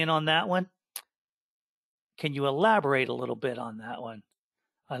you saying on that one? Can you elaborate a little bit on that one?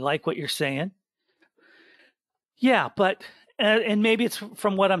 I like what you're saying. Yeah, but, and maybe it's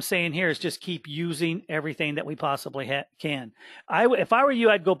from what I'm saying here, is just keep using everything that we possibly can. If I were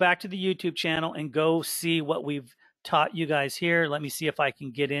you, I'd go back to the YouTube channel and go see what we've taught you guys here. Let me see if I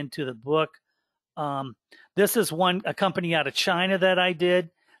can get into the book. This is a company out of China that I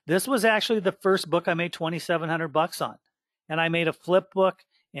did. This was actually the first book I made $2,700 on. And I made a flip book,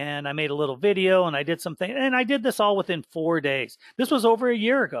 and I made a little video, and I did something, and I did this all within 4 days. This was over a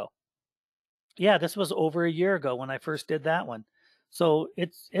year ago. Yeah, this was over a year ago when I first did that one. So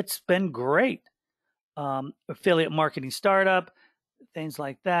it's been great. Affiliate marketing startup, things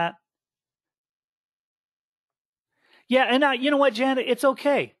like that. Yeah, and you know what, Janet? It's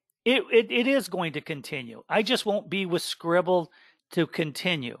okay. It is going to continue. I just won't be with Sqribble to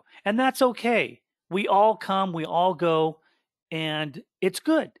continue. And that's okay. We all come, we all go, and it's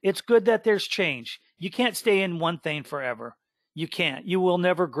good. It's good that there's change. You can't stay in one thing forever. You can't. You will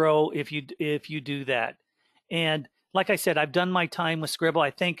never grow if you do that. And like I said, I've done my time with Sqribble.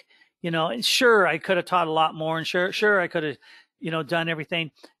 I think, sure, I could have taught a lot more, and sure I could have, done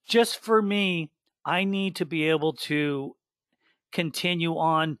everything. Just for me, I need to be able to continue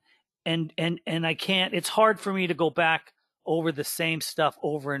on, and I can't. It's hard for me to go back over the same stuff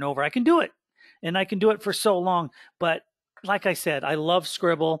over and over. I can do it, and I can do it for so long. But like I said, I love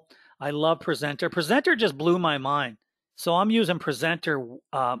Sqribble. I love Presenter. Presenter just blew my mind. So I'm using Presenter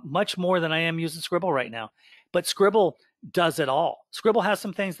much more than I am using Sqribble right now. But Sqribble does it all. Sqribble has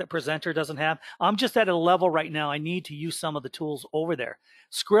some things that Presenter doesn't have. I'm just at a level right now. I need to use some of the tools over there.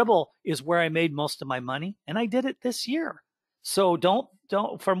 Sqribble is where I made most of my money, and I did it this year. So don't,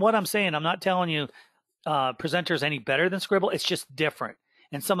 from what I'm saying, I'm not telling you Presenter is any better than Sqribble. It's just different.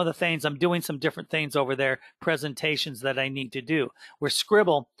 And some of the things, I'm doing some different things over there, presentations that I need to do. Where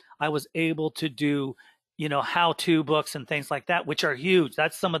Sqribble, I was able to do, how-to books and things like that, which are huge.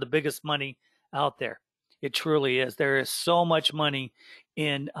 That's some of the biggest money out there. It truly is. There is so much money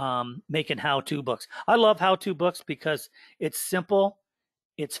in making how-to books. I love how-to books because it's simple,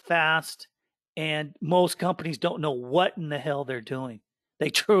 it's fast, and most companies don't know what in the hell they're doing. They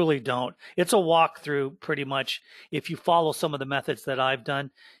truly don't. It's a walkthrough pretty much. If you follow some of the methods that I've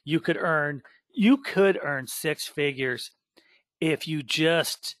done, you could earn six figures if you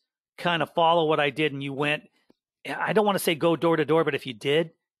just kind of follow what I did and you went, I don't want to say go door to door, but if you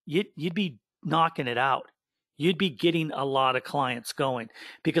did, you'd be knocking it out. You'd be getting a lot of clients going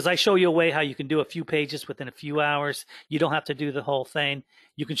because I show you a way how you can do a few pages within a few hours. You don't have to do the whole thing.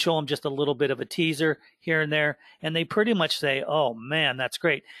 You can show them just a little bit of a teaser here and there, and they pretty much say, "Oh man, that's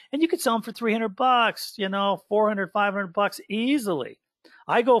great." And you could sell them for $300, 400, $500 easily.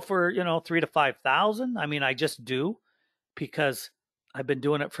 I go for, 3 to 5,000. I mean, I just do because I've been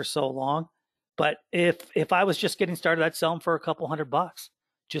doing it for so long. But if I was just getting started, I'd sell them for a couple $100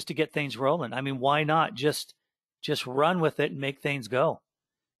 just to get things rolling. I mean, why not just run with it and make things go?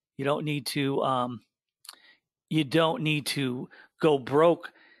 You don't need to go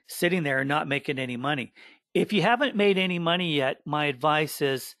broke sitting there and not making any money. If you haven't made any money yet, my advice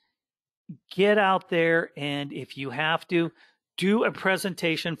is get out there, and if you have to, do a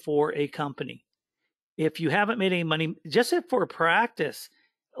presentation for a company. If you haven't made any money, just for practice,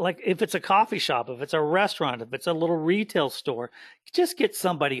 like if it's a coffee shop, if it's a restaurant, if it's a little retail store, just get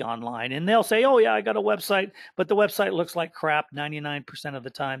somebody online and they'll say, "Oh yeah, I got a website," but the website looks like crap 99% of the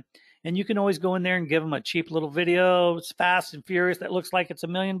time. And you can always go in there and give them a cheap little video. It's fast and furious that looks like it's $1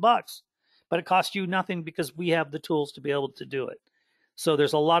 million, but it costs you nothing because we have the tools to be able to do it. So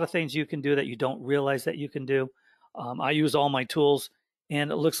there's a lot of things you can do that you don't realize that you can do. I use all my tools,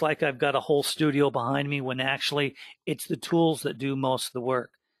 and it looks like I've got a whole studio behind me when actually it's the tools that do most of the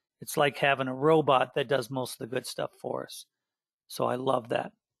work. It's like having a robot that does most of the good stuff for us. So I love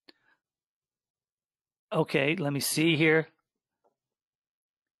that. Okay, let me see here.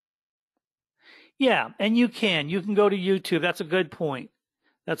 Yeah, and you can go to YouTube. That's a good point.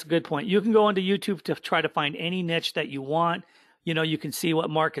 That's a good point. You can go into YouTube to try to find any niche that you want. You can see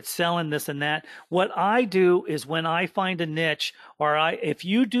what market's selling this and that. What I do is when I find a niche, if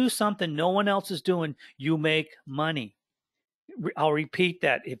you do something no one else is doing, you make money. I'll repeat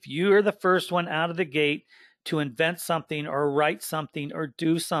that. If you're the first one out of the gate to invent something or write something or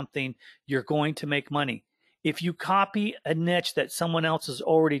do something, you're going to make money. If you copy a niche that someone else is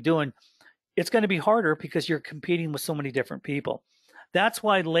already doing, it's going to be harder because you're competing with so many different people. That's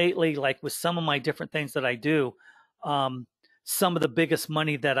why lately, like with some of my different things that I do, some of the biggest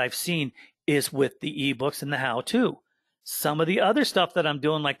money that I've seen is with the ebooks and the how-to. Some of the other stuff that I'm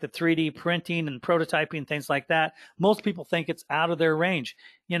doing, like the 3D printing and prototyping, things like that, most people think it's out of their range.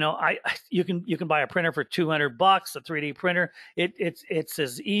 You can buy a printer for $200, a 3D printer. It's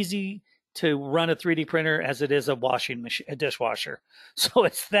as easy to run a 3D printer as it is a washing machine, a dishwasher. So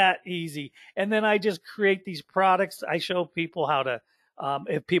it's that easy. And then I just create these products. I show people how to,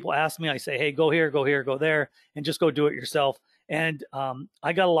 if people ask me, I say, "Hey, go here, go here, go there, and just go do it yourself." And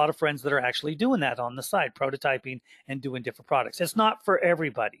I got a lot of friends that are actually doing that on the side, prototyping and doing different products. It's not for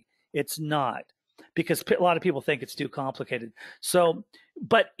everybody. It's not, because a lot of people think it's too complicated. So,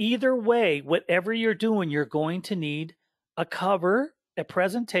 but either way, whatever you're doing, you're going to need a cover, a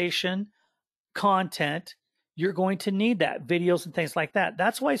presentation, content. You're going to need that, videos and things like that.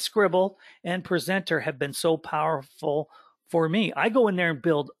 That's why Sqribble and Presenter have been so powerful for me. I go in there and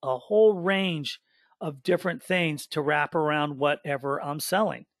build a whole range of different things to wrap around whatever I'm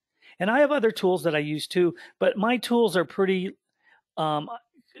selling. And I have other tools that I use too, but my tools are pretty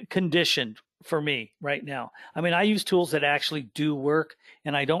conditioned for me right now. I mean, I use tools that actually do work,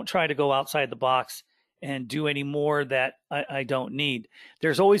 and I don't try to go outside the box and do any more that I don't need.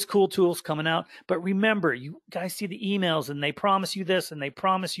 There's always cool tools coming out, but remember, you guys see the emails and they promise you this and they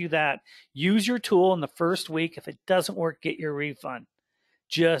promise you that. Use your tool in the first week. If it doesn't work, get your refund.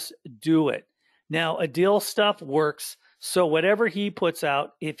 Just do it. Now, Adil stuff works. So whatever he puts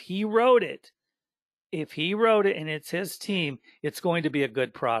out, if he wrote it and it's his team, it's going to be a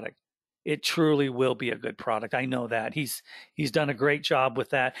good product. It truly will be a good product. I know that. He's done a great job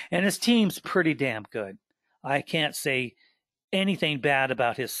with that. And his team's pretty damn good. I can't say anything bad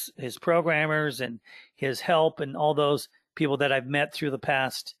about his programmers and his help and all those people that I've met through the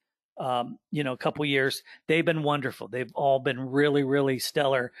past couple years. They've been wonderful. They've all been really, really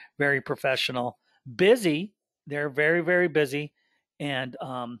stellar, very professional, busy. They're very, very busy. And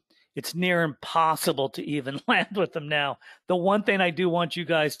It's near impossible to even land with them now. The one thing I do want you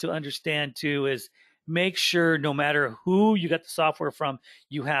guys to understand too is make sure no matter who you got the software from,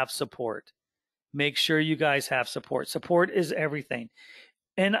 you have support. Make sure you guys have support. Support is everything.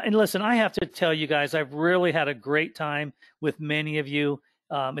 And listen, I have to tell you guys, I've really had a great time with many of you.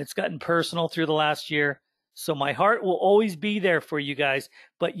 It's gotten personal through the last year. So my heart will always be there for you guys,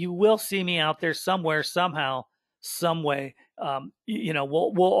 but you will see me out there somewhere, somehow, some way.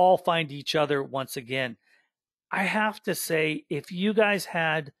 We'll all find each other once again. I have to say, if you guys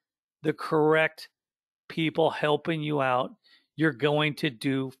had the correct people helping you out, you're going to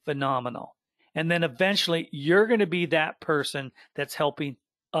do phenomenal. And then eventually you're going to be that person that's helping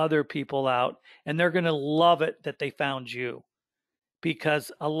other people out, and they're going to love it that they found you,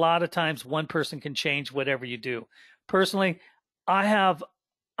 because a lot of times one person can change whatever you do. Personally, I have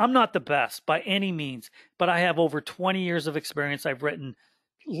I'm not the best by any means, but I have over 20 years of experience. I've written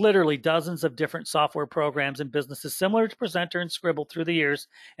literally dozens of different software programs and businesses similar to Presenter and Sqribble through the years,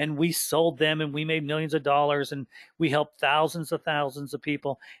 and we sold them and we made millions of dollars and we helped thousands of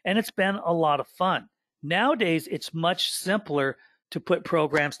people, and it's been a lot of fun. Nowadays, it's much simpler to put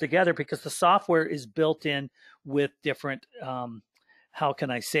programs together because the software is built in with different how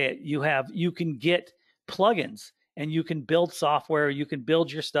can I say it? You can get plugins and you can build software, you can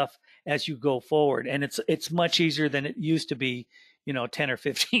build your stuff as you go forward, and it's much easier than it used to be, 10 or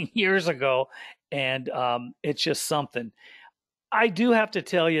 15 years ago. And it's just something. I do have to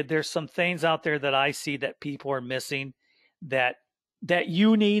tell you, there's some things out there that I see that people are missing, that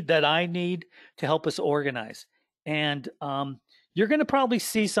you need, that I need to help us organize. And you're going to probably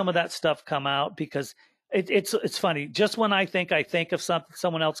see some of that stuff come out, because it's funny. Just when I think of something,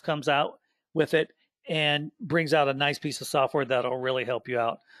 someone else comes out with it and brings out a nice piece of software that'll really help you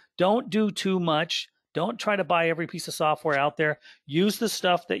out. Don't do too much. Don't try to buy every piece of software out there. Use the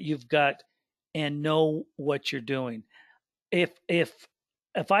stuff that you've got and know what you're doing. If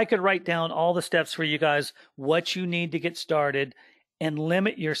I could write down all the steps for you guys, what you need to get started and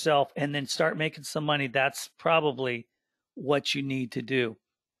limit yourself and then start making some money, that's probably what you need to do.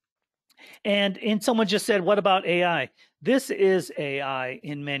 And someone just said, what about AI? This is AI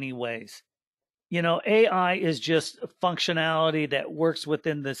in many ways. AI is just functionality that works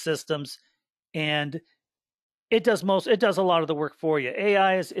within the systems, and it does a lot of the work for you.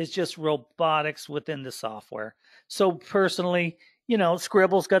 AI is just robotics within the software. So personally,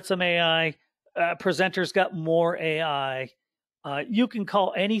 Sqribble's got some AI, Presenter's got more AI. You can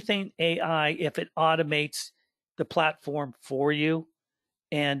call anything AI if it automates the platform for you.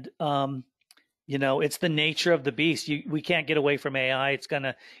 And it's the nature of the beast. We can't get away from AI. It's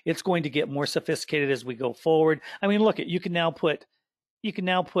going to get more sophisticated as we go forward. I mean, look, you can now put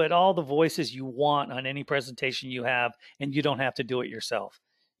all the voices you want on any presentation you have, and you don't have to do it yourself.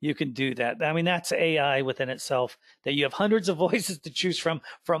 You can do that. I mean, that's AI within itself, that you have hundreds of voices to choose from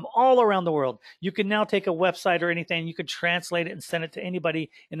all around the world. You can now take a website or anything, you can translate it and send it to anybody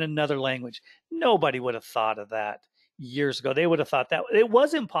in another language. Nobody would have thought of that years ago. They would have thought that it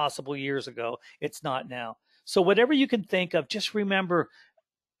was impossible years ago. It's not now. So whatever you can think of, just remember,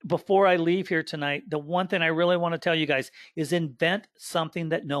 before I leave here tonight, the one thing I really want to tell you guys is invent something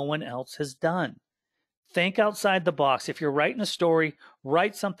that no one else has done. Think outside the box. If you're writing a story,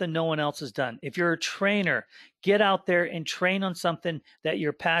 write something no one else has done. If you're a trainer, get out there and train on something that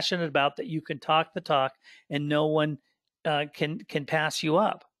you're passionate about, that you can talk the talk and no one can pass you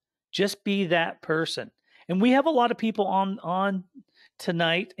up. Just be that person. And we have a lot of people on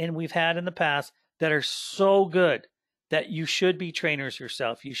tonight, and we've had in the past, that are so good that you should be trainers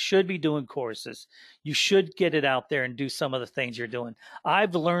yourself. You should be doing courses. You should get it out there and do some of the things you're doing.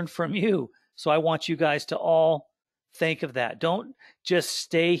 I've learned from you. So I want you guys to all think of that. Don't just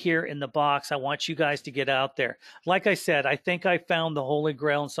stay here in the box. I want you guys to get out there. Like I said, I think I found the holy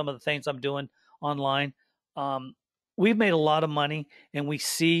grail in some of the things I'm doing online. We've made a lot of money, and we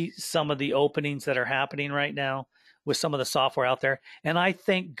see some of the openings that are happening right now with some of the software out there. And I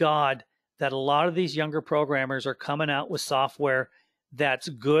thank God that a lot of these younger programmers are coming out with software that's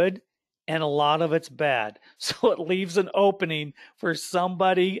good, and a lot of it's bad. So it leaves an opening for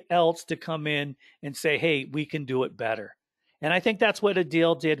somebody else to come in and say, hey, we can do it better. And I think that's what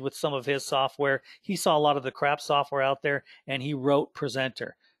Adil did with some of his software. He saw a lot of the crap software out there, and he wrote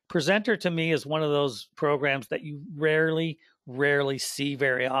Presenter. Presenter to me is one of those programs that you rarely see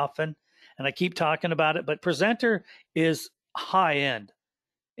very often. And I keep talking about it, but Presenter is high end.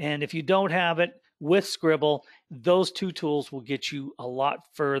 And if you don't have it with Sqribble, those two tools will get you a lot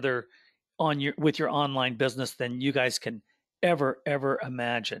further with your online business than you guys can ever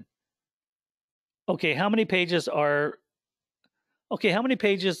imagine. Okay, how many pages are Okay, how many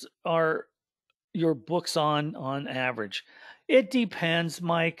pages are your books on average? It depends,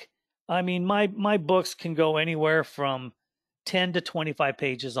 Mike. I mean, my books can go anywhere from 10 to 25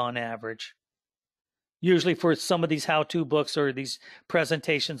 pages on average. Usually for some of these how-to books or these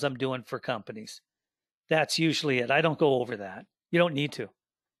presentations I'm doing for companies. That's usually it. I don't go over that. You don't need to.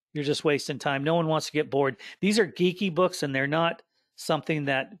 You're just wasting time. No one wants to get bored. These are geeky books, and they're not something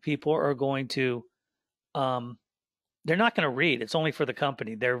that people are going to um, they're not going to read. It's only for the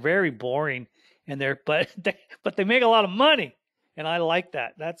company. They're very boring, and but they make a lot of money, and I like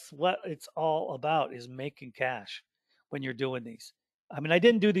that. That's what it's all about, is making cash when you're doing these. I mean, I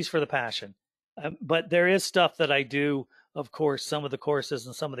didn't do these for the passion, but there is stuff that I do. Of course, some of the courses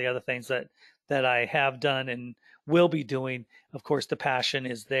and some of the other things that I have done and will be doing. Of course, the passion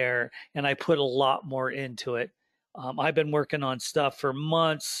is there, and I put a lot more into it. I've been working on stuff for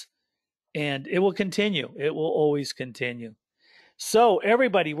months, and it will continue. It will always continue. So,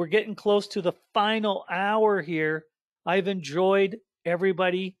 everybody, we're getting close to the final hour here. I've enjoyed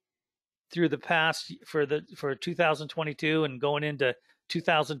everybody through the past for 2022 and going into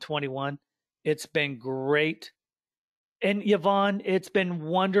 2021. It's been great. And Yvonne, it's been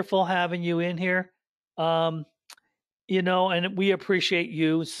wonderful having you in here. Um, and we appreciate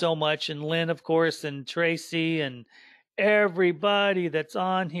you so much. And Lynn, of course, and Tracy, and everybody that's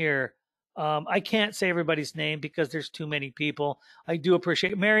on here. I can't say everybody's name because there's too many people. I do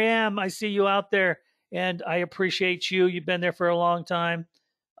appreciate Marianne. I see you out there, and I appreciate you. You've been there for a long time.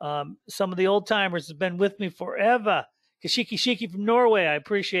 Some of the old timers have been with me forever. Kashiki Shiki from Norway, I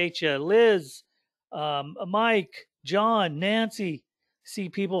appreciate you. Liz, Mike, John, Nancy. See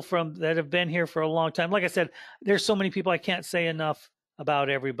people from that have been here for a long time. Like I said, there's so many people, I can't say enough about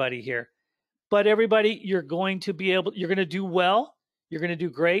everybody here. But everybody, you're going to do well. You're going to do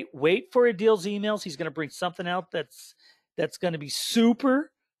great. Wait for Adil's emails. He's going to bring something out that's going to be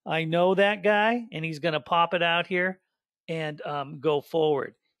super. I know that guy, and he's going to pop it out here and go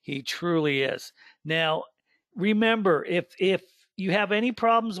forward. He truly is. Now, remember, if you have any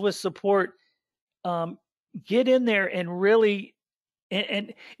problems with support, get in there and really.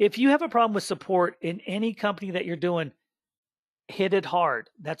 And if you have a problem with support in any company that you're doing, hit it hard.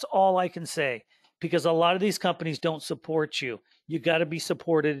 That's all I can say, because a lot of these companies don't support you. You got to be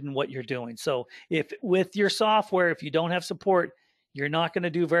supported in what you're doing. So if with your software, if you don't have support, you're not going to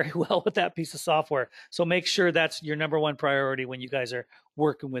do very well with that piece of software. So make sure that's your number one priority when you guys are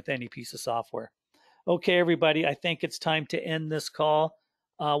working with any piece of software. Okay, everybody, I think it's time to end this call.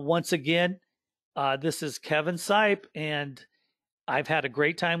 Once again, this is Kevin Sipe, and I've had a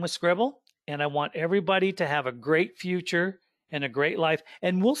great time with Sqribble, and I want everybody to have a great future and a great life.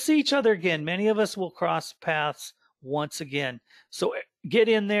 And we'll see each other again. Many of us will cross paths once again. So get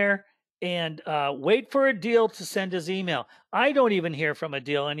in there and wait for Adil to send his email. I don't even hear from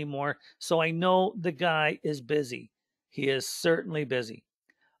Adil anymore, so I know the guy is busy. He is certainly busy.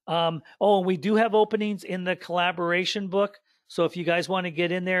 And we do have openings in the collaboration book. So if you guys want to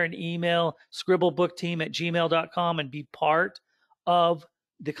get in there and email sqribblebookteam@gmail.com and be part of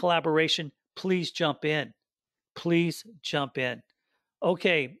the collaboration, please jump in. Please jump in.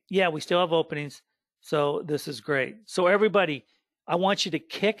 Okay, yeah, we still have openings. So this is great. So everybody, I want you to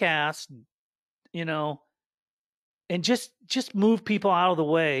kick ass, and just move people out of the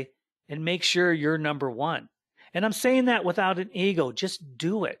way and make sure you're number one. And I'm saying that without an ego. Just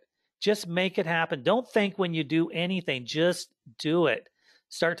do it. Just make it happen. Don't think when you do anything. Just do it.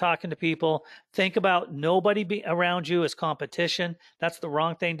 Start talking to people. Think about nobody around you as competition. That's the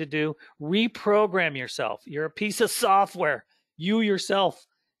wrong thing to do. Reprogram yourself. You're a piece of software. You yourself,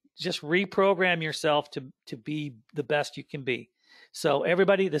 just reprogram yourself to be the best you can be. So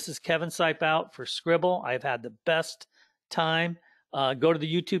everybody, this is Kevin Sipe out for Sqribble. I've had the best time. Go to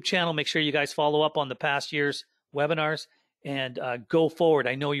the YouTube channel. Make sure you guys follow up on the past year's webinars, and go forward.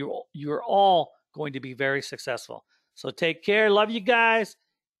 I know you're all going to be very successful. So take care. Love you guys.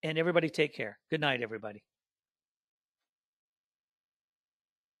 And everybody take care. Good night, everybody.